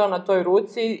fiksirala da je to na toj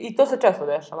ruci i to se često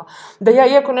dešava. Da ja,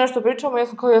 iako nešto pričamo,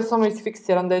 ja samo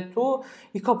isfiksiram da je tu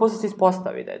i kao posle se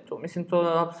ispostavi da je tu. Mislim,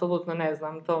 to apsolutno ne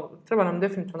znam, to treba nam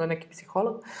definitivno neki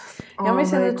psiholog. Ja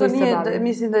mislim da to nije,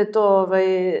 mislim da je to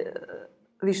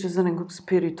više za nekog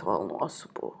spiritualnu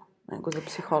osobu nego za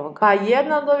psihologa. Pa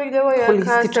jedna od ovih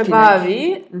devojaka se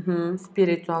bavi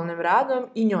spiritualnim radom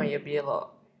i njoj je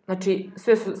bilo. Znači,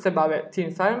 sve se bave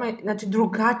tim stvarima, znači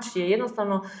drugačije,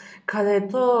 jednostavno, kada je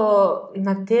to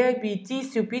na tebi i ti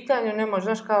si u pitanju, ne možeš,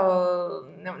 znaš, kao,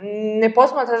 ne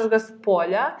posmatraš ga s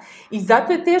polja i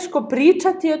zato je teško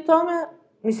pričati o tome.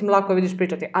 Mislim, lako vidiš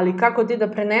pričati, ali kako ti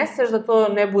da preneseš da to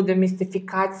ne bude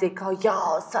mistifikacija i kao,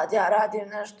 sad ja radim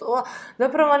nešto,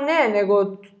 zapravo ne, nego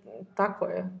tako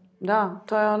je. Da,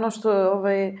 to je ono što,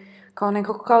 kao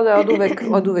nekako, kao da je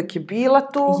od uvek je bila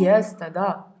tu. Jeste,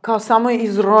 da. Kao samo je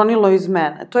izronilo iz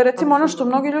mene. To je recimo ono što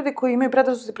mnogi ljudi koji imaju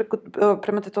predrasude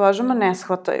prema tetovažama ne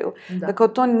shvataju. Da kao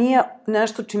to nije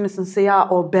nešto čime sam se ja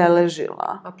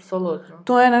obeležila. Apsolutno.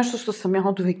 To je nešto što sam ja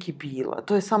od uvek i bila.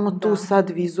 To je samo tu sad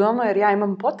vizualno, jer ja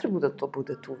imam potrebu da to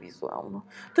bude tu vizualno.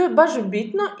 To je baš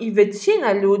bitno i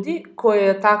većina ljudi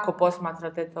koje tako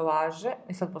posmatra tetovaže,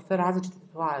 i sad postoje različite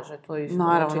tetovaže, to je isto.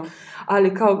 Naravno. Znači,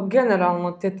 ali kao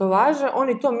generalno tetovaže,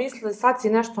 oni to misle, sad si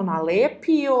nešto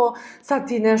nalepio, sad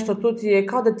ti nešto tu ti je,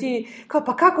 kao da ti, kao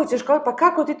pa kako ćeš, pa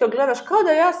kako ti to gledaš, kao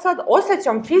da ja sad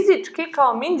osjećam fizički,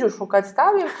 kao minđušu kad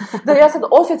stavim, da ja sad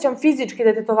osjećam fizički da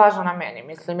je tetovaža na meni,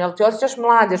 mislim, jel ti osjećaš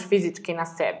mladež fizički na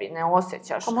sebi, ne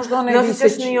osjećaš. Pa možda ona ne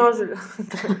osjećaš ni ožiljak.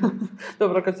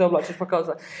 Dobro, kad se oblačiš, pa kao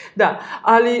sad. Da,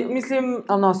 ali, mislim...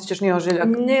 Ali ne osjećaš ni ožiljak.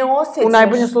 Ne osjećaš. U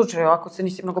najboljem slučaju, ako se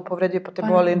nisi mnogo povredio, pa te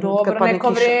boli kad padne kiša. Dobro, neko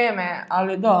vreme,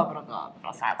 ali dobro,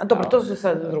 sad. Dobro, to su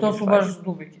sad druge stvari. To su baš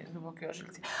duboke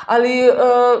ožiljci. Ali,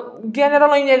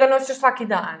 generalno i njega nosiš svaki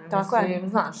dan. Tako je. Mislim,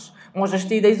 znaš, možeš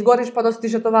ti da izgoriš pa da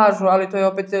osjetiš tetovažu, ali to je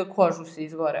opet kožu si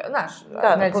izgore. Znaš,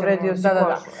 da, povredio si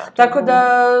kožu. Tako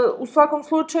da, u svakom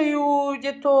slučaju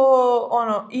je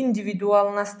to,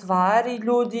 individualna stvar i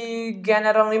ljudi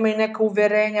generalno imaju neka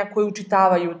uverenja koje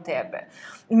učitavaju tebe.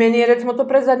 Meni je, recimo, to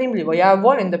prezanimljivo. Ja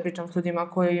volim da pričam s ljudima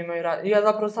koji imaju rad. Ja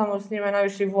zapravo samo s njima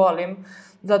najviše volim,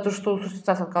 zato što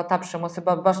sad kao tapšemo se,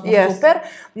 baš smo super.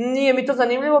 Nije mi to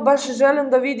zanimljivo, baš želim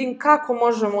da vidim kako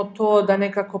možemo to da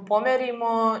nekako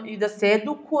pomerimo i da se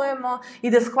edukujemo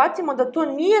i da shvatimo da to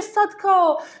nije sad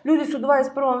kao ljudi su u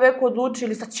 21. veku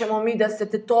odlučili, sad ćemo mi da se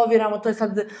tetoviramo, to je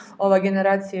sad ova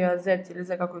generacija Z ili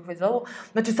Z, kako ih već zovu.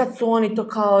 Znači sad su oni to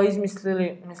kao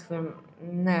izmislili, mislim,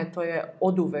 ne, to je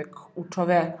oduvek u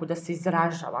čoveku da se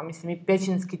izražava, mislim i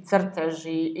pećinski crtež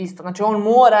i isto, znači on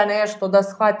mora nešto da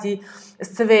shvati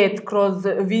svet kroz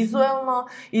vizuelno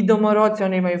i domoroci,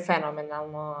 oni imaju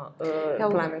fenomenalno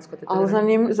plemensko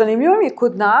tetoviranje. Ali zanimljivo mi je,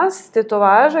 kod nas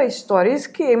tetovaža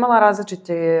istorijski je imala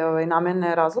različite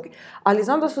namene razloge, ali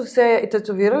znam da su se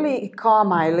tetovirali i kao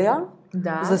Amajlija,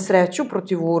 za sreću,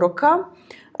 protiv uroka.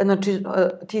 Znači,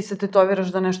 ti se tetoviraš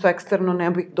da nešto eksterno ne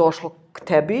bi došlo k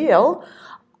tebi, jel?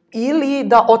 Ili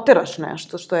da oteraš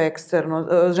nešto što je eksterno.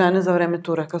 Žene za vreme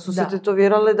Turaka su se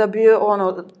tetovirale da bi,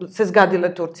 se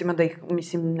zgadile Turcima da ih,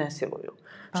 mislim, ne siluju.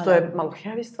 što je malo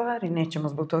heavy stvar i nećemo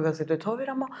zbog toga da se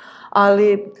tetoviramo,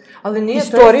 ali nije,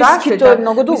 istorijski to je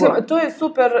mnogo dugo. Mislim, to je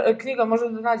super knjiga, možda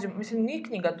da nađem, mislim, nije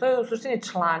knjiga, to je u suštini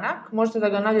članak, možete da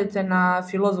ga nađete na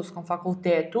Filozofskom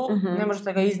fakultetu, ne možete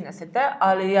da ga iznesete,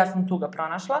 ali ja sam tu ga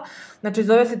pronašla. Znači,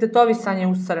 zove se Tetovisanje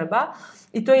u Srba.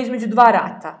 I to je između 2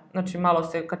 rata. Znači, malo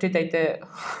se, kad čitajte,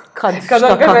 kad kaže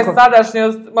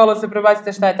sadašnjost, malo se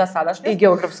prebacite šta je ta sadašnjost. I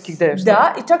geografski gde je šta.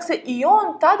 Da, i čak se i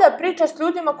on tada priča s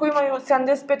ljudima koji imaju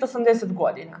 75-80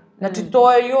 godina. Znači,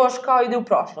 to je još kao ide u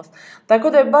prošlost. Tako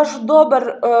da je baš dobar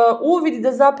uvid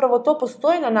da zapravo to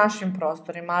postoji na našim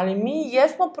prostorima, ali mi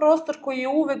jesmo prostor koji je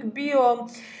uvek bio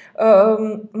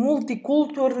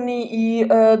multikulturni i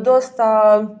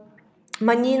dosta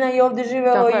manjina je ovde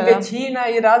živelo i većina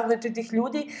i različitih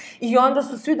ljudi i onda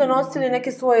su svi donosili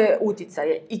neke svoje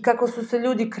uticaje. I kako su se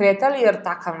ljudi kretali, jer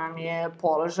takav nam je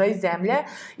položaj zemlje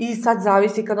i sad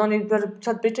zavisi kad oni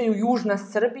sad pričaju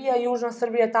Južna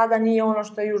Srbija tada nije ono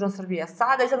što je Južna Srbija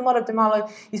sada i sad morate malo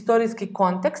istorijski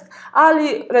kontekst,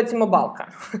 ali recimo Balkan.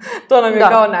 To nam je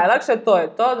kao najlakše, to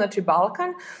je to, znači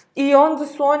Balkan. I onda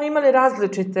su oni imali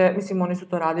različite, mislim, oni su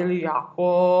to radili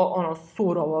jako,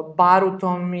 surovo,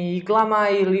 barutom i iglama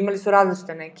ili imali su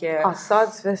različite neke... A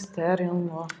sad sve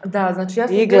sterilno. Da, znači ja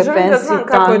želim da znam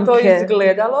kako je to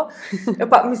izgledalo.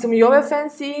 Pa, mislim, i ove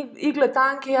fancy igle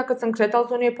tanke, ja kad sam kretala,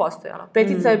 to nije postojalo.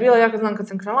 Petica je bila, ja kad znam kad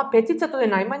sam krenula, petica to je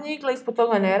najmanja igla, ispod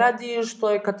toga ne radi, što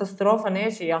je katastrofa,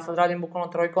 neće. Ja sad radim bukvalno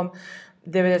trojkom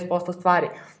 90% stvari.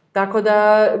 Tako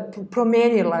da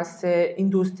promenila se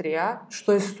industrija,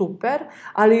 što je super,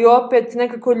 ali opet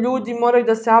nekako ljudi moraju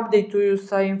da se updateuju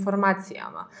sa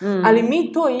informacijama. Ali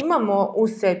mi to imamo u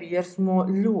sebi jer smo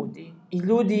ljudi i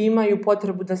ljudi imaju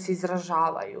potrebu da se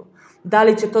izražavaju. Da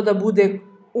li će to da bude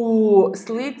u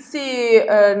slici,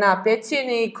 na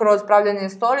pećini, kroz pravljanje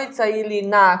stolica ili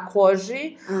na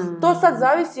koži. To sad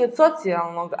zavisi od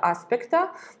socijalnog aspekta,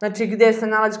 znači gde se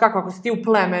nalazi, kako ako si ti u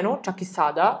plemenu, čak i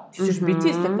sada, ti ćeš biti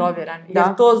istetoviran,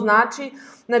 jer to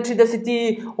znači da si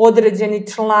ti određeni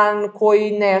član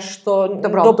koji nešto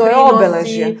doprinosi. To je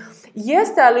obeležje.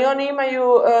 Jeste, ali oni imaju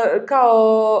kao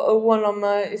u onom,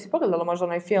 jesi pogledala možda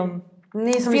onaj film?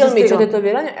 Filmić o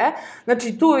tetoviranju,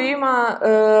 znači tu ima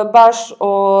baš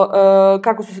o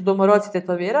kako su se domoroci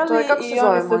tetovirali. To je kako se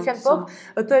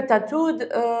zove to je Tattooed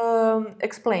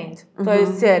Explained, to je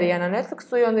serija na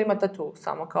Netflixu i onda ima tattoo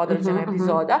samo kao određena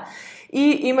epizoda.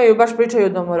 I imaju baš pričaju o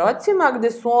domorocima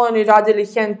gde su oni radili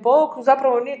hand poke,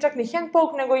 zapravo nije čak ni hand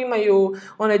poke, nego imaju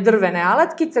one drvene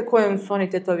alatkice kojim su oni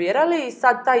tetovirali i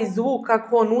sad taj zvuk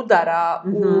kako on udara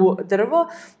u drvo,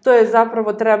 to je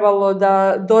zapravo trebalo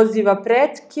da doziva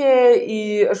pretke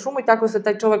i šumu i tako se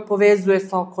taj čovek povezuje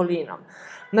sa okolinom.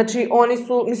 Znači, oni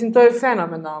su, mislim, to je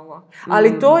fenomenalno.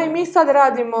 Ali to i mi sad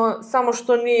radimo, samo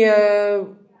što nije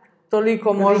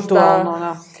toliko možda... Ritualno,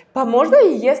 da. Pa možda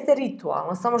i jeste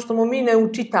ritualno, samo što mu mi ne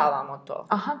učitavamo to.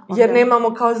 Jer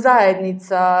nemamo kao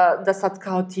zajednica da sad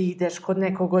kao ti ideš kod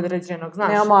nekog određenog,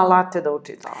 znaš. Nemamo alate da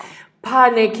učitavamo. Pa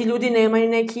neki ljudi nemaju,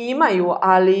 neki imaju,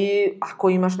 ali ako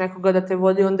imaš nekoga da te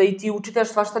vodi, onda i ti učitaš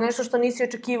svašta nešto što nisi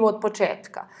očekivao od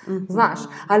početka, znaš.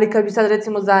 Ali kad bi sad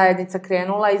recimo zajednica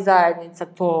krenula i zajednica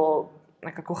to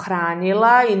nekako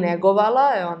hranila i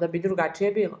negovala, onda bi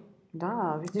drugačije bilo.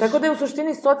 Da, vidiš. Tako da je u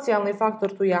suštini socijalni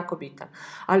faktor tu jako bitan.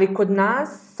 Ali kod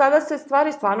nas sada se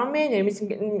stvari stvarno menjaju. Mislim,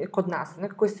 kod nas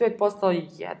nekako je svet postao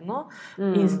jedno.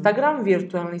 Instagram,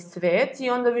 virtualni svet i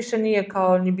onda više nije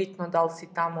kao ni bitno da li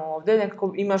si tamo ovde.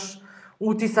 Nekako imaš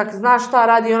utisak, znaš šta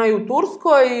radi onaj u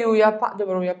Turskoj i u Japanu.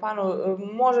 Dobro, u Japanu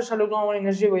možeš, ali uglavnom oni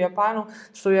ne žive u Japanu.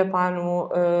 Što u Japanu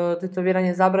tetoviranje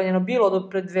je zabranjeno bilo do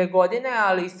pre 2 godine,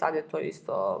 ali sad je to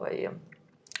isto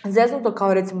zeznuto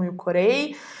kao recimo i u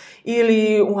Koreji.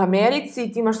 Ili u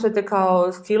Americi, ti imaš sve te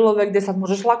kao stilove gde sad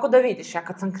možeš lako da vidiš. Ja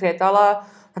kad sam kretala,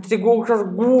 znači ti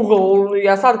Google,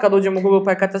 ja sad kad uđem u Google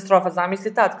pa je katastrofa,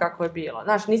 zamisli tad kako je bilo.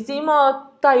 Znaš, nisi imao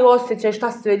taj osjećaj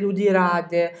šta sve ljudi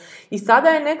rade. I sada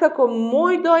je nekako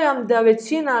moj dojam da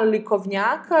većina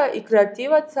likovnjaka i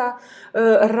kreativaca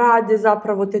rade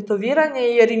zapravo tetoviranje,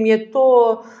 jer im je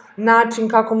to način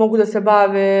kako mogu da se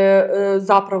bave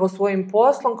zapravo svojim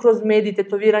poslom kroz medij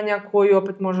tetoviranja koji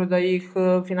opet može da ih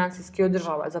finansijski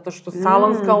održava. Zato što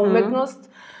salonska umetnost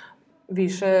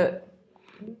više,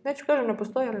 neću kažem ne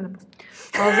postoji, ali ne postoji.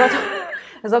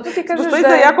 Zato ti kažeš postoji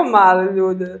za jako male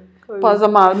ljude. Pa za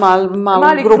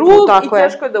malu grupu, krug, tako je. I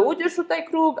teško je da uđeš u taj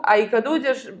krug, a i kad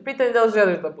uđeš, pitanje da li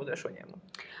želiš da budeš u njemu.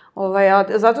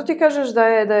 Zato ti kažeš da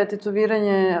je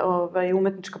tetoviranje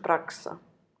umetnička praksa.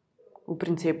 U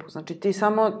principu. Znači, ti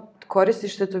samo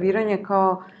koristiš tetoviranje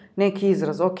kao neki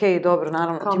izraz. Ok, dobro,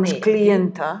 naravno, ti imaš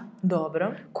klijenta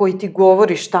koji ti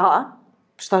govori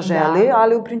šta želi,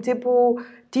 ali u principu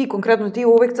konkretno ti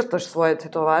uvek crtaš svoje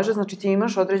tetovaže, znači ti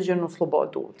imaš određenu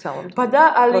slobodu u celom. Pa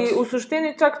da, ali u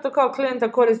suštini čak to kao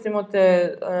klijenta koristimo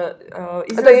te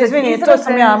izraze. Da, izvini, to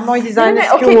sam ja, moj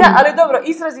dizajnerski um. Da, ali dobro,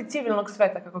 izrazi civilnog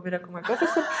sveta, kako bi rekao moj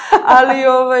profesor, ali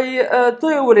to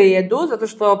je u redu, zato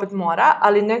što opet mora,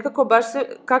 ali nekako baš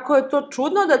kako je to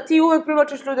čudno da ti uvek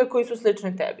privlačiš ljude koji su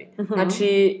slični tebi.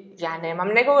 Znači, ja nemam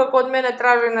nekoga kod mene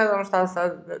traži, ne znam šta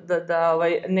sad, da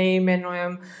ne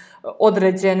imenujem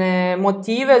određene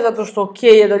motive, zato što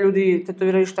okej je da ljudi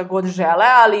tetoviraju šta god žele,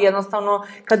 ali jednostavno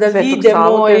kada vide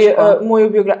moju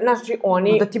biografiju, znači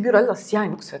oni... Da ti bi radila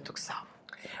sjajnog Svetog Savu.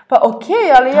 Pa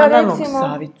okej, ali ja recimo...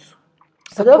 Tananog Savicu.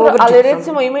 Pa dobro, ali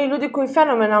recimo imaju ljudi koji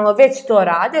fenomenalno već to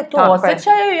rade, to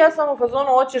osjećaju i ja sam u fazonu,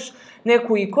 hoćeš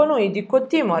neku ikonu, idi kod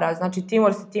Timora. Znači,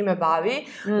 Timor se time bavi,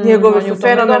 njegove su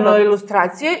fenomenalne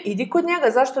ilustracije, idi kod njega.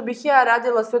 Zašto bih ja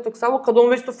radila Svetog Savu kad on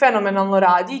već to fenomenalno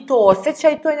radi i to osjeća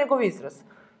i to je njegov izraz?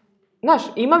 Znaš,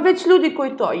 ima već ljudi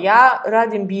koji to. Ja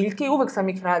radim biljke i uvek sam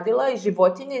ih radila i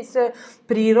životinje i sve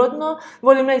prirodno.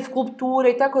 Volim i skulpture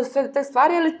i tako sve te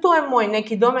stvari, ali to je moj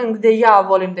neki domen gde ja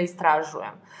volim da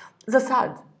istražujem. Za sad.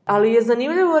 Ali je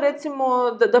zanimljivo,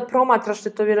 recimo, da promatraš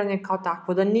tetoviranje kao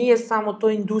takvo, da nije samo to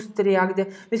industrija gde...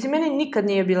 Mislim, meni nikad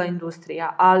nije bila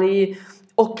industrija, ali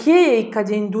okej je i kad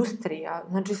je industrija.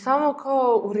 Znači, samo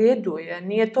kao u redu je.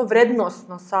 Nije to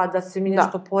vrednosno sad da se mi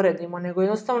nešto poredimo, nego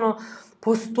jednostavno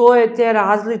postoje te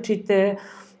različiti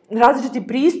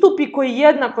pristupi koji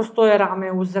jednako stoje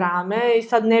rame uz rame i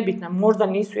sad nebitno, možda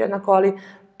nisu jednako, ali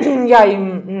ja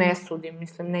im ne sudim,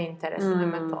 mislim, ne interesuje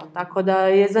me to. Tako da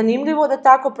je zanimljivo da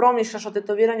tako promišljaš o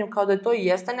tetoviranju kao da to i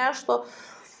jeste nešto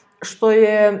što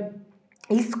je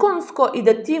iskonsko i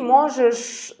da ti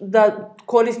možeš da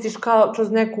koristiš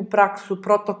kroz neku praksu,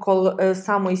 protokol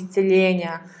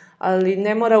samoisceljenja, ali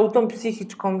ne mora u tom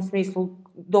psihičkom smislu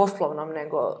doslovnom,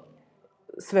 nego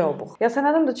sveobuhvatno. Ja se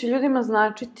nadam da će ljudima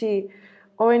značiti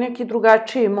ovaj neki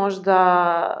drugačiji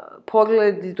možda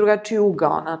pogled i drugačiji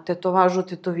ugao na tetovažu,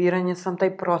 tetoviranje, sam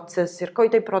taj proces, jer kao i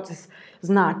taj proces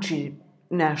znači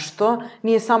nešto,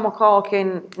 nije samo kao, ok,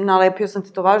 nalepio sam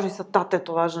tetovažu i sad ta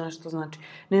tetovaža nešto znači.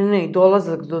 Ne,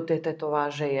 dolazak do te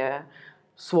tetovaže je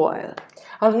svoje.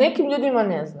 Ali nekim ljudima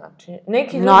ne znači.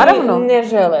 Neki ljudi ne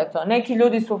žele to. Neki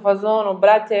ljudi su u fazonu,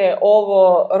 brate,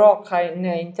 ovo rokaj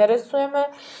ne interesuje me.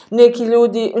 Neki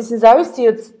ljudi, mislim, zavisi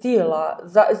od stila.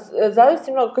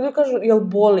 Zavisi mnogo. Kad ljudi kažu, jel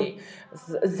boli?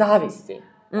 Zavisi.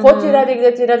 Ko ti radi,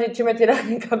 gde ti radi, čime ti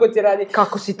radi, kako ti radi.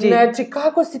 Kako si ti. Znači,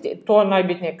 kako si ti, to je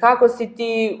najbitnije. Kako si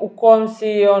ti, u kom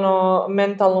si,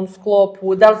 mentalnom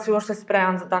sklopu, da li si uopšte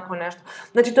spreman za tako nešto.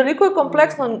 Znači, toliko je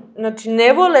kompleksno, znači,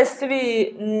 ne vole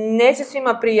svi, neće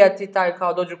svima prijati taj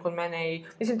kao dođu kod mene i,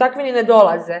 mislim, takvi ni ne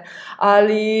dolaze.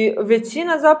 Ali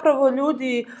većina zapravo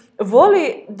ljudi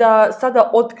voli da sada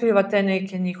otkriva te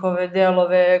neke njihove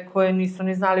delove koje nisu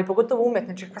ni znali, pogotovo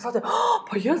umetnički. Kad sad,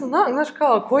 pa ja znam, znaš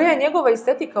kao, koja je njegova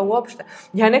estetika uopšte?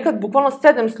 Ja nekad bukvalno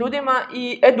sedem s ljudima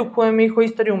i edukujem ih o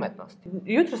istoriji umetnosti.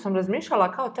 Jutro sam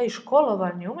razmišljala kao taj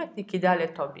školovani umetnik i dalje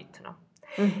je to bitno.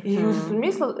 I u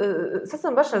smislu, sad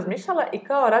sam baš razmišljala i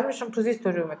kao razmišljam kroz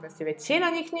istoriju umetnosti. Većina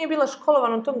njih nije bila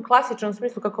školovana u tom klasičnom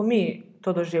smislu kako mi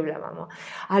to doživljavamo.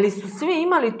 Ali su svi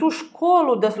imali tu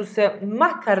školu da su se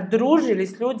makar družili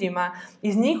s ljudima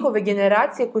iz njihove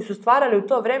generacije koji su stvarali u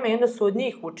to vreme i onda su od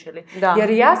njih učili. Da. Jer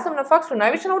ja sam na faksu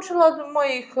najviše naučila od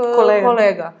mojih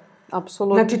kolega.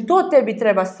 Apsolutno. Znači to tebi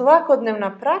treba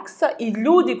svakodnevna praksa i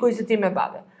ljudi koji se time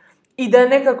bave. I da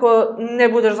nekako ne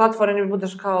budeš zatvoren i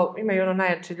budeš kao, imaju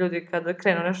najjači ljudi kada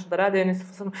krenu nešto da rade i oni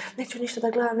su samo, neću ništa da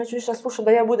gledam, neću ništa da slušam,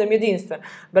 da ja budem jedinstven.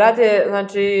 Brate,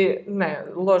 znači, ne,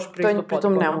 loš pristup. To je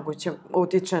pritom nemoguće,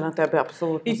 utiče na tebe,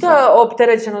 apsolutno. I ta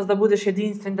opterećenost da budeš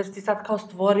jedinstven, da si ti sad kao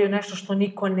stvorio nešto što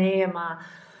niko nema.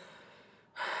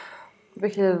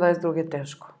 2022 je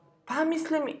teško. Pa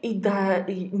mislim i da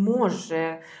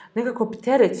može nekako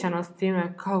opterećenost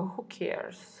time, kao who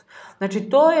cares. Znači,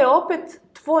 to je opet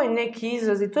tvoj neki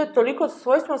izraz i to je toliko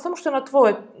svojstveno samo što je na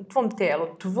tvom telu.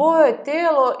 Tvoje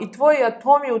telo i tvoji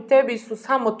atomi u tebi su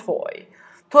samo tvoji.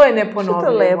 To je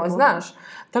neponovljivo, znaš.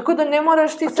 Tako da ne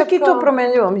moraš ti sad kao... Čak i to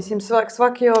promenljivo, mislim,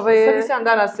 svaki 7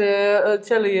 dana se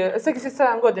ćelije, svaki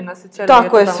 7 godina se ćelije...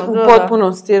 Tako je, u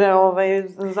potpunosti,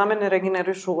 za mene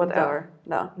regenerišu whatever.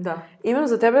 Da. Imam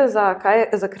za tebe za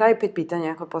kraj 5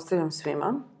 pitanja koje postavljam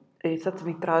svima. I sad sam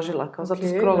ih tražila, kao zato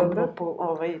scrollam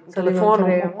po telefonu,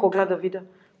 ko gleda video.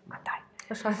 Ma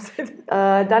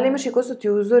daj. Da li imaš i ko su ti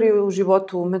uzori u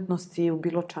životu, umetnosti, u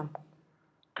bilo čemu?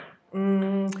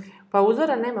 Pa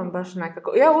uzora nemam baš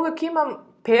nekako. Ja uvek imam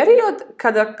period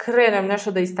kada krenem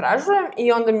nešto da istražujem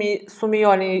i onda su mi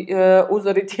oni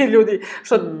uzori ti ljudi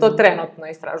što to trenutno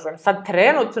istražujem. Sad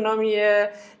trenutno mi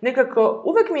je nekako,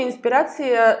 uvek mi je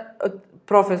inspiracija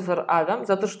profesor Adam,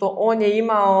 zato što on je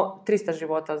imao 300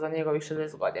 života za njegovih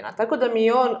 60 godina. Tako da mi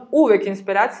je on uvek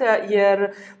inspiracija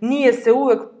jer nije se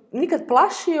uvek nikad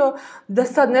plašio da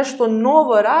sad nešto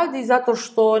novo radi zato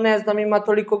što, ne znam, ima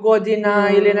toliko godina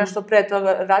ili nešto pre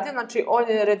toga radi. Znači, on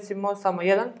je, recimo, samo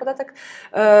jedan podatak,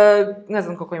 ne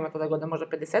znam koliko ima tada godina, možda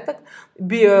 50-ak,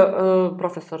 bio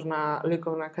profesor na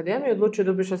likovnoj akademiji, odlučio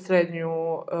da upiše srednju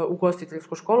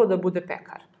ugostiteljsku školu da bude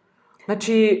pekar.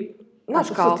 Znači, znaš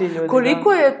kao, ljudi,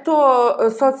 koliko je to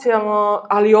socijalno,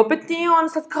 ali opet nije on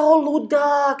sad kao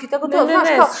ludak i tako to, znaš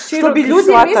kao, što bi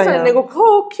ljudi mislili, nego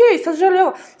kao, okej, sad želi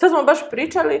ovo. Sad smo baš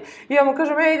pričali i ja mu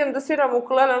kažem, idem da sviram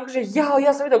ukulele, on kaže,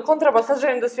 ja sam vidio kontrabas, sad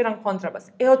želim da sviram kontrabas.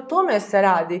 O tome se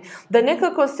radi, da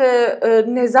nekako se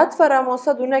ne zatvaramo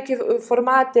sad u neke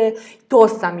formate, to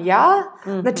sam ja,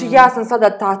 znači ja sam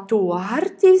sada tattoo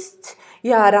artist,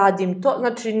 ja radim to,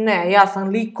 znači ne, ja sam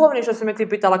likovni, što sam me ti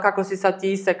pitala kako si sad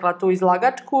ti isekla tu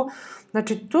izlagačku,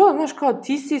 znači to, znaš kao,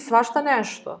 ti si svašta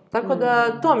nešto, tako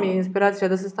da to mi je inspiracija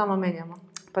da se stalno menjamo.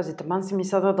 Pazite, man si mi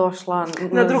sada došla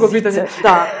na drugo pitanje.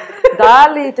 Da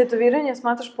li tetoviranje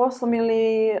smatraš poslom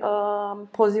ili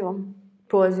pozivom?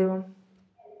 Pozivom.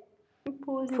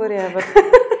 Forever.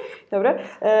 Dobro.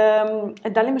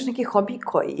 Da li imaš neki hobi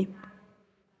koji?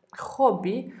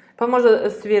 Hobi? Pa možda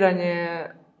sviranje.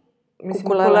 Mislim,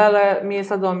 ukulele mi je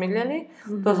sad omiljeni.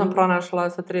 To sam pronašla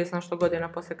sa 30 nešto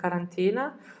godina posle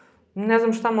karantina. Ne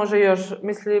znam šta može još.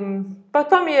 Mislim, pa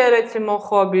to mi je recimo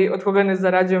hobi od koga ne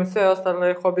zarađujem. Sve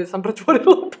ostale hobije sam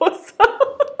pretvorila u posao.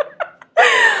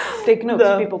 Take notes,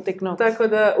 people take notes. Tako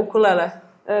da, ukulele.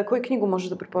 Koju knjigu možeš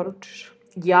da preporučiš?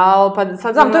 Jao, pa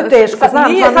sad znam, to je teško, sad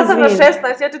sam na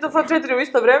 16, ja čitam sad 4 u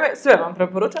isto vreme, sve vam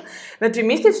preporučam. Znači,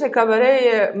 Mistični kabare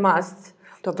je must.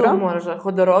 Dobro. To može.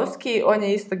 Hodorovski, on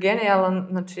je isto genijalan,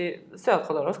 znači sve od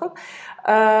Hodorovskog.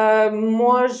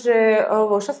 Može,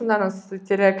 šta sam danas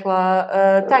ti rekla,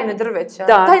 Tajne drveća.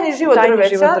 Tajni život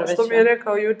drveća, što mi je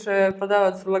rekao juče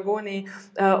prodavac u Laguni,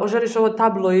 oželiš ovo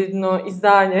tabloidno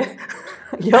izdanje.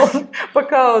 Pa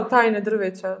kao Tajne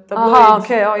drveća, tabloid. Aha,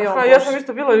 okej, ja sam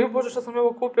isto bila, bože što sam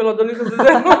ovo kupila, da nisam se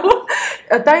zemala.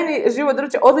 Tajni život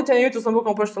drveća, odličan je, jutro sam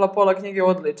bukvalno pročitala pola knjige,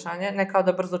 odličan je. Ne kao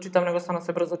da brzo čitam, nego stvarno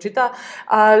se brzo čita,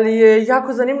 ali je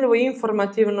jako zanimljivo i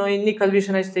informativno i nikad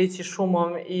više nećete ići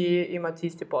šumom i imati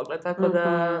isti pogled, tako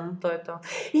da to je to.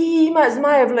 I ima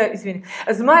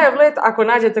Zmajev let, ako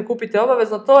nađete, kupite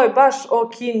obavezno, to je baš o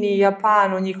Kini,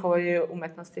 Japanu, njihovoj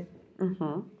umetnosti.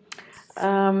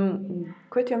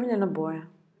 Koja ti je omiljena boja?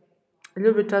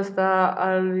 Ljubičasta,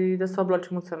 ali da se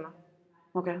oblačim u crno.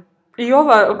 Okej. I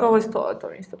ovo je to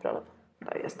mi isto prelepo.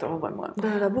 Da, jeste, ovo je moja.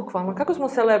 Da, bukvalno. Kako smo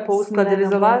se lepo uskladili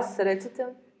za vas, recite?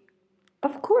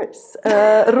 Of course.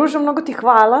 Ružo, mnogo ti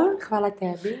hvala. Hvala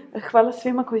tebi. Hvala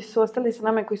svima koji su ostali sa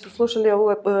nama i koji su slušali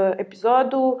ovu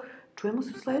epizodu. Čujemo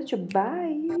se u sledećoj.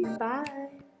 Bye. Bye.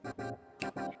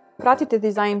 Pratite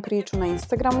Design priču na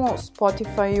Instagramu,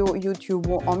 Spotify-u,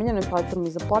 YouTube-u, omiljenoj platformi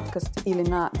za podcast ili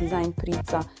na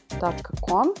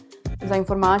designprica.com. Za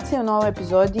informacije o novoj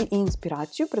epizodi i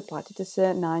inspiraciju pretplatite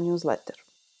se na newsletter.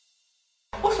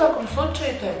 U svakom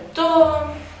slučaju to je to.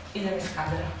 Idem iz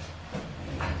kadera.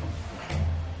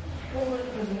 Ovo je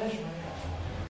razvežno.